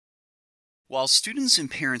While students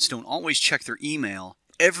and parents don't always check their email,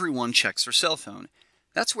 everyone checks their cell phone.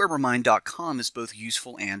 That's where Remind.com is both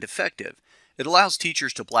useful and effective. It allows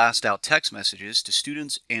teachers to blast out text messages to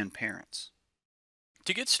students and parents.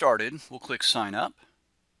 To get started, we'll click Sign Up.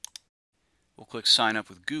 We'll click Sign Up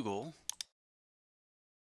with Google.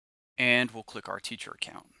 And we'll click our teacher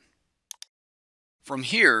account. From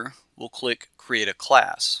here, we'll click Create a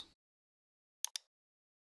Class.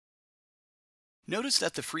 Notice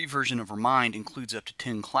that the free version of Remind includes up to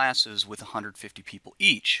 10 classes with 150 people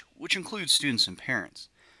each, which includes students and parents.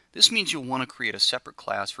 This means you'll want to create a separate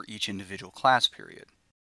class for each individual class period.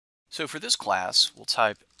 So for this class, we'll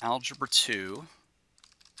type Algebra 2,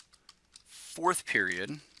 4th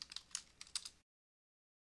period,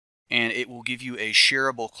 and it will give you a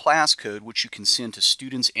shareable class code which you can send to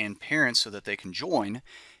students and parents so that they can join,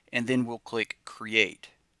 and then we'll click Create.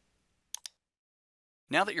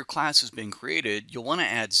 Now that your class has been created, you'll want to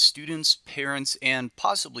add students, parents, and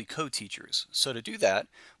possibly co-teachers. So to do that,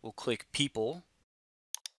 we'll click People,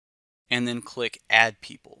 and then click Add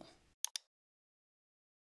People.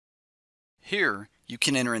 Here, you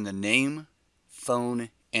can enter in the name, phone,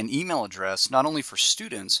 and email address not only for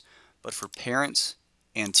students, but for parents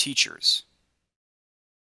and teachers.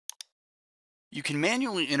 You can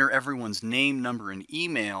manually enter everyone's name, number, and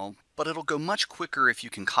email, but it'll go much quicker if you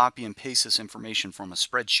can copy and paste this information from a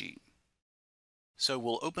spreadsheet. So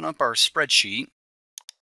we'll open up our spreadsheet,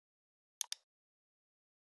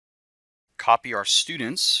 copy our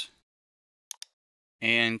students,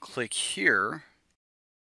 and click here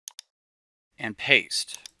and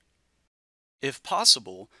paste. If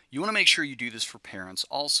possible, you want to make sure you do this for parents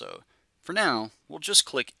also. For now, we'll just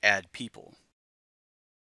click Add People.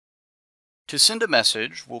 To send a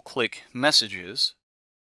message, we'll click Messages,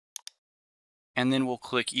 and then we'll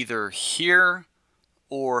click either here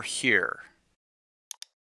or here.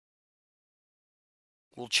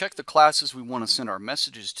 We'll check the classes we want to send our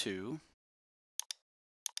messages to,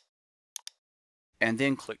 and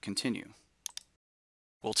then click Continue.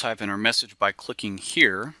 We'll type in our message by clicking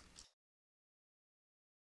here,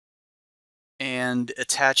 and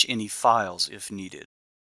attach any files if needed.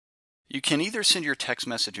 You can either send your text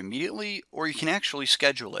message immediately, or you can actually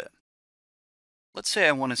schedule it. Let's say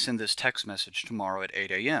I want to send this text message tomorrow at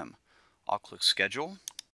 8 a.m. I'll click Schedule,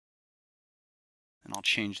 and I'll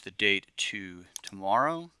change the date to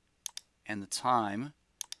tomorrow and the time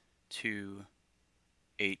to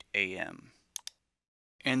 8 a.m.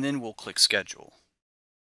 And then we'll click Schedule.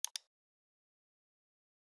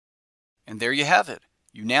 And there you have it.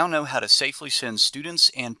 You now know how to safely send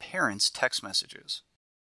students and parents text messages.